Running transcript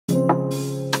Hey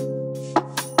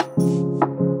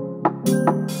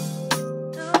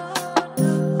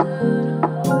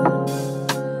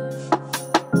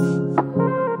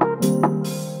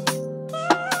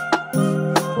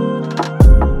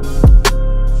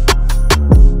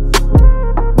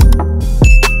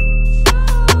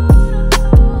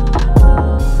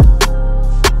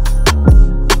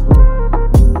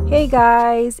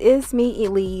guys, it's me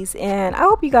Elise, and I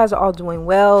hope you guys are all doing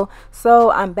well.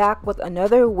 So I'm back with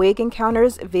another wig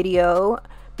encounters video.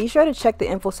 Be sure to check the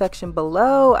info section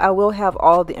below. I will have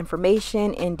all the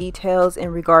information and details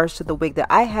in regards to the wig that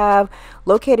I have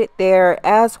located there,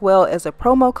 as well as a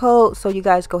promo code, so you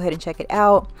guys go ahead and check it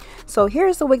out. So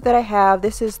here's the wig that I have.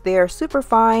 This is their super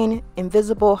fine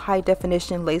invisible high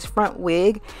definition lace front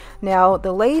wig. Now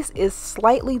the lace is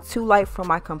slightly too light for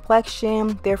my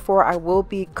complexion, therefore I will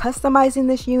be customizing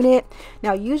this unit.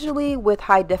 Now usually with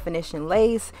high definition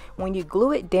lace, when you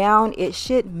glue it down, it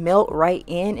should melt right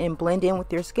in and blend in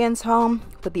with your skin tone,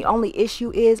 but the only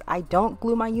issue is I don't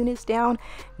glue my units down,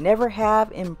 never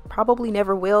have, and probably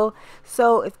never will.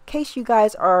 So in case you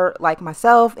guys are like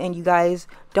myself and you guys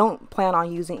don't plan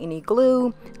on using any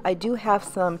glue, I do have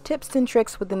some tips and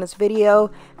tricks within this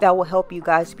video that will help you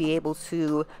guys be able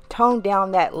to tone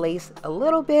down that lace a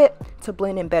little bit to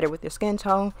blend in better with your skin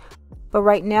tone. But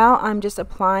right now I'm just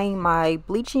applying my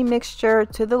bleaching mixture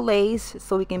to the lace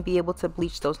so we can be able to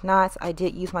bleach those knots. I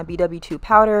did use my BW2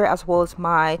 powder as well as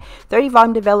my 30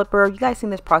 volume developer. You guys seen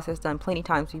this process done plenty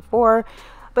times before.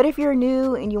 But if you're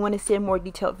new and you want to see a more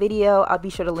detailed video, I'll be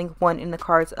sure to link one in the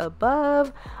cards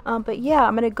above. But yeah,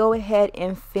 I'm going to go ahead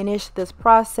and finish this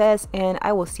process, and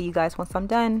I will see you guys once I'm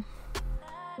done.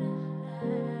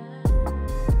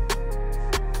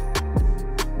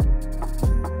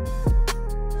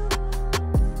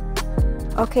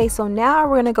 Okay, so now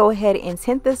we're going to go ahead and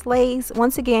tint this lace.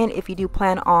 Once again, if you do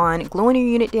plan on gluing your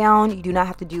unit down, you do not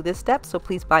have to do this step, so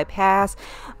please bypass.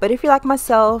 But if you're like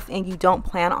myself and you don't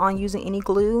plan on using any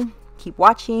glue, keep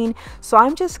watching. So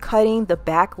I'm just cutting the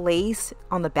back lace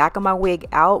on the back of my wig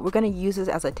out. We're going to use this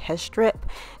as a test strip.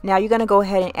 Now you're going to go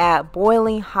ahead and add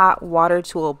boiling hot water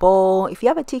to a bowl. If you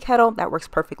have a tea kettle, that works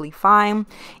perfectly fine.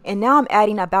 And now I'm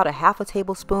adding about a half a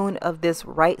tablespoon of this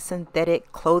Right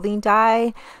synthetic clothing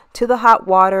dye to the hot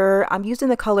water. I'm using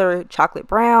the color chocolate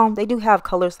brown. They do have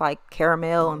colors like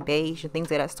caramel and beige and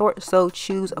things of that sort, so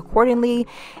choose accordingly.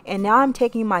 And now I'm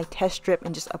taking my test strip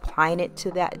and just applying it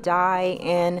to that dye,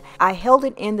 and I held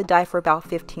it in the dye for about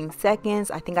 15 seconds.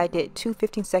 I think I did two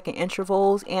 15-second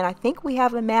intervals, and I think we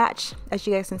have a match. As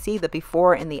you guys can see, the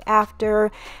before and the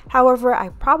after. However, I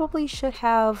probably should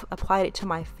have applied it to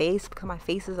my face because my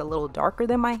face is a little darker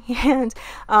than my hands,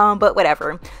 but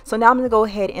whatever. So now I'm going to go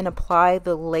ahead and apply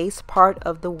the lace part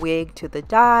of the wig to the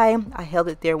dye. I held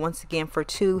it there once again for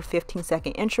two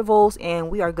 15-second intervals, and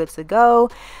we are good to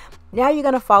go. Now you're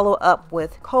going to follow up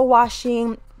with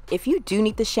co-washing. If you do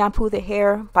need to shampoo the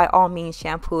hair, by all means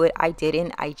shampoo it. I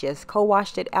didn't. I just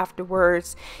co-washed it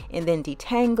afterwards and then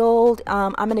detangled.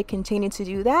 I'm going to continue to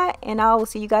do that, and I will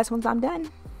see you guys once I'm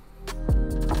done.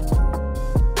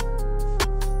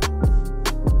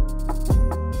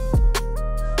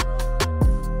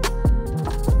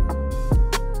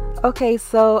 Okay,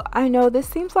 so I know this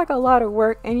seems like a lot of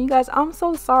work, and you guys, I'm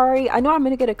so sorry. I know I'm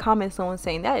gonna get a comment, someone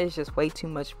saying that is just way too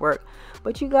much work,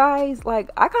 but you guys, like,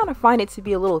 I kind of find it to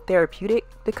be a little therapeutic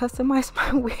to customize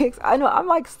my wigs. I know I'm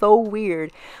like so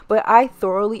weird, but I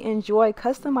thoroughly enjoy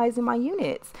customizing my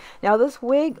units. Now this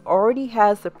wig already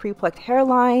has the pre-plucked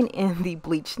hairline and the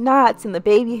bleached knots and the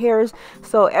baby hairs,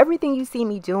 so everything you see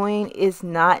me doing is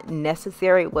not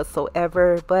necessary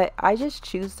whatsoever, but I just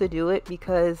choose to do it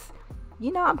because,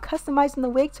 you know, I'm customizing the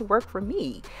wig to work for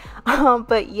me.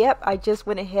 But yep, I just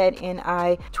went ahead and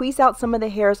I tweezed out some of the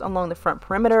hairs along the front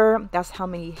perimeter. That's how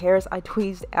many hairs I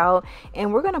tweezed out,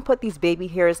 and we're gonna put these baby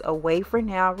hairs away for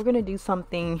now. We're gonna do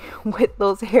something with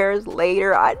those hairs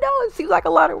later. I know it seems like a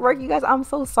lot of work, you guys, I'm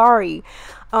so sorry.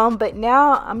 But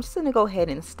now I'm just gonna go ahead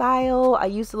and style. I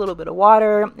used a little bit of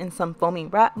water and some foaming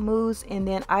wrap mousse, and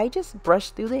then I just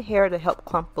brushed through the hair to help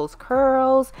clump those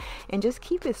curls and just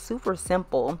keep it super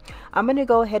simple. I'm gonna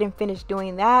go ahead and finish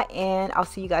doing that, and I'll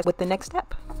see you guys with the next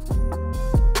step.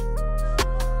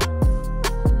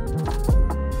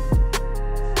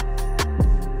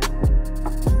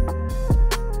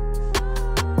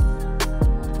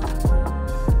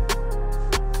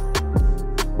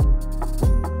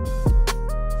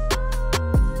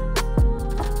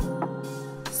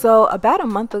 So about a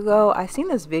month ago, I seen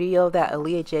this video that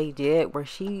Alicia did where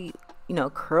she, you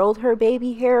know, curled her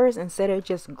baby hairs instead of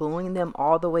just gluing them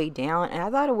all the way down, and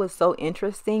I thought it was so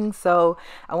interesting. So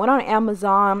I went on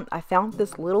Amazon, I found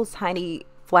this little tiny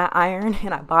flat iron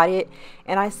and I bought it,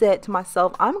 and I said to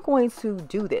myself, I'm going to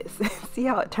do this. See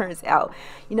how it turns out.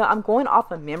 You know, I'm going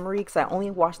off of memory because I only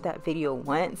watched that video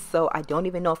once, so I don't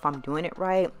even know if I'm doing it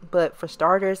right. But for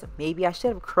starters, maybe I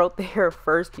should have curled the hair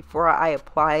first before I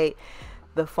applied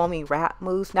the foamy wrap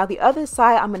mousse. Now the other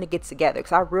side I'm going to get together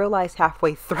because I realized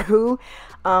halfway through,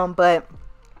 but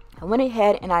I went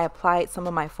ahead and I applied some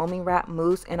of my foaming wrap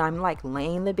mousse, and I'm like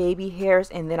laying the baby hairs,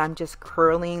 and then I'm just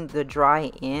curling the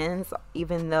dry ends,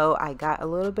 even though I got a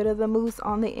little bit of the mousse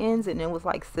on the ends and it was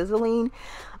like sizzling.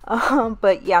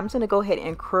 But yeah, I'm just gonna go ahead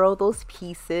and curl those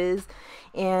pieces.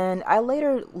 And I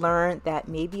later learned that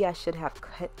maybe I should have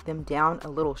cut them down a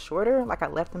little shorter, like I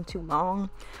left them too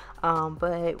long.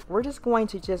 But we're just going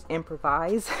to just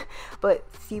improvise. But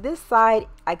see, this side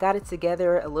I got it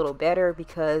together a little better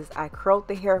because I curled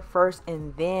the hair first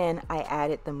and then I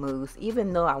added the mousse,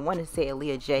 even though I want to say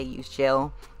Aaliyah J used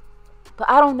gel. But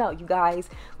I don't know, you guys.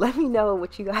 Let me know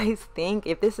what you guys think.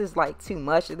 If this is like too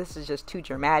much, if this is just too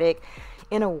dramatic.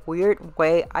 In a weird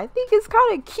way, I think it's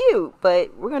kind of cute,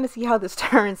 but we're gonna see how this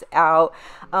turns out.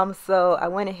 So I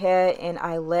went ahead and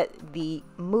I let the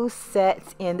mousse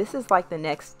set, and this is like the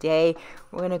next day.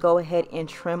 We're gonna go ahead and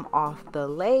trim off the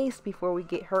lace before we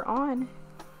get her on.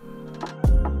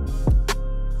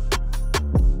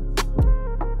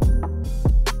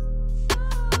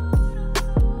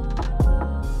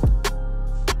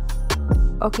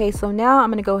 Okay, so now I'm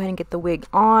gonna go ahead and get the wig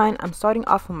on. I'm starting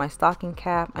off with my stocking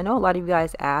cap. I know a lot of you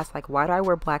guys ask, like, why do I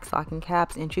wear black stocking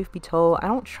caps? And truth be told, I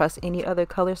don't trust any other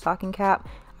color stocking cap.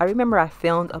 I remember I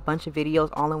filmed a bunch of videos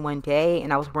all in one day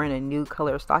and I was wearing a new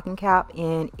color stocking cap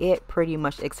and it pretty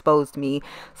much exposed me.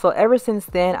 So ever since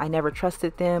then, I never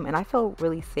trusted them and I felt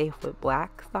really safe with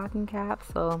black stocking caps.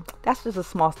 So that's just a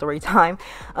small story time.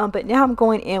 But now I'm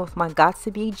going in with my Got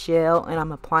To Be gel and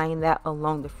I'm applying that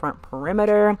along the front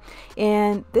perimeter.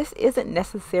 And this isn't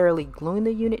necessarily gluing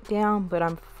the unit down, but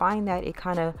I'm finding that it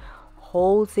kind of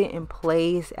holds it in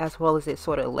place as well as it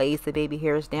sort of lays the baby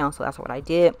hairs down. So that's what I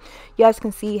did. You guys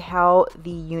can see how the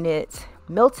unit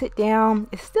melted down.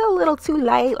 It's still a little too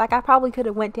light. Like I probably could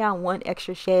have went down one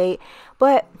extra shade,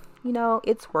 but you know,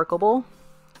 it's workable.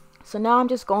 So now I'm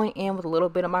just going in with a little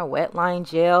bit of my wet line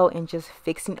gel and just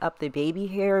fixing up the baby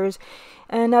hairs.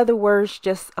 In other words,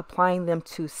 just applying them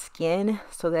to skin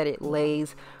so that it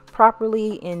lays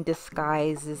properly and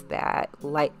disguises that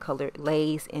light colored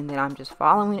lace. And then I'm just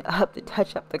following up to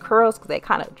touch up the curls because they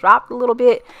kind of dropped a little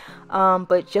bit,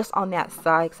 but just on that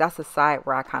side, because that's the side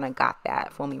where I kind of got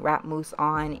that foamy wrap mousse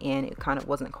on and it kind of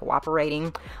wasn't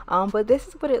cooperating. But this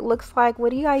is what it looks like. What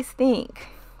do you guys think?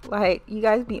 Like, you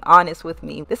guys be honest with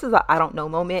me. This is a I don't know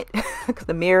moment because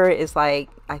the mirror is like,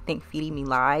 I think, feeding me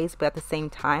lies, but at the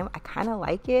same time I kind of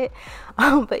like it.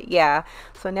 But yeah,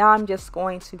 so now I'm just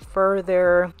going to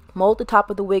further mold the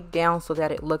top of the wig down so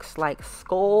that it looks like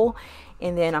skull,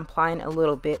 and then I'm applying a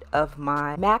little bit of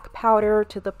my MAC powder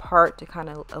to the part to kind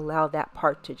of allow that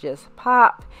part to just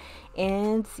pop.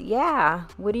 And yeah,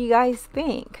 what do you guys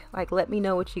think? Like, let me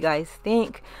know what you guys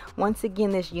think. Once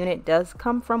again, this unit does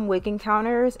come from Wig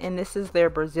Encounters, and this is their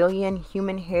Brazilian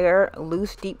human hair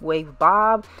loose deep wave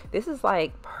bob. This is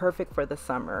like perfect for the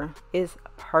summer. It's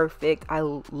perfect. I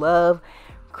love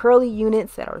curly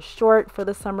units that are short for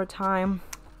the summertime.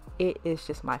 It is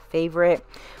just my favorite.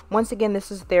 Once again,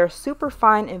 this is their super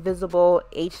fine invisible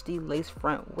HD lace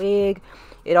front wig.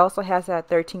 It also has that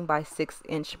 13 by 6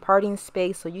 inch parting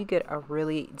space, so you get a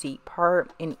really deep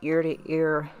part in ear to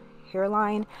ear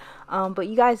hairline. But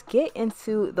you guys get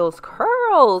into those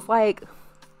curls, like,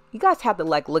 you guys have to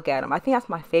like look at them. I think that's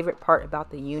my favorite part about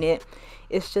the unit.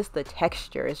 It's just the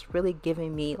texture. It's really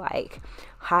giving me like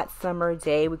hot summer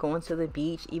day. We're going to the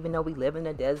beach, even though we live in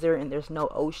the desert and there's no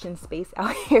ocean space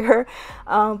out here.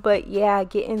 But yeah,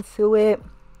 get into it.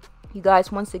 You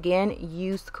guys, once again,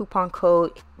 use the coupon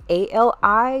code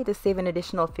ALI to save an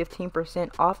additional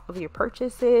 15% off of your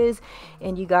purchases.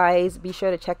 And you guys be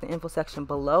sure to check the info section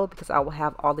below because I will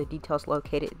have all the details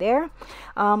located there.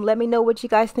 Let me know what you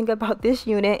guys think about this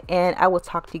unit, and I will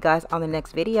talk to you guys on the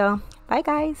next video. Bye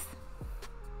guys.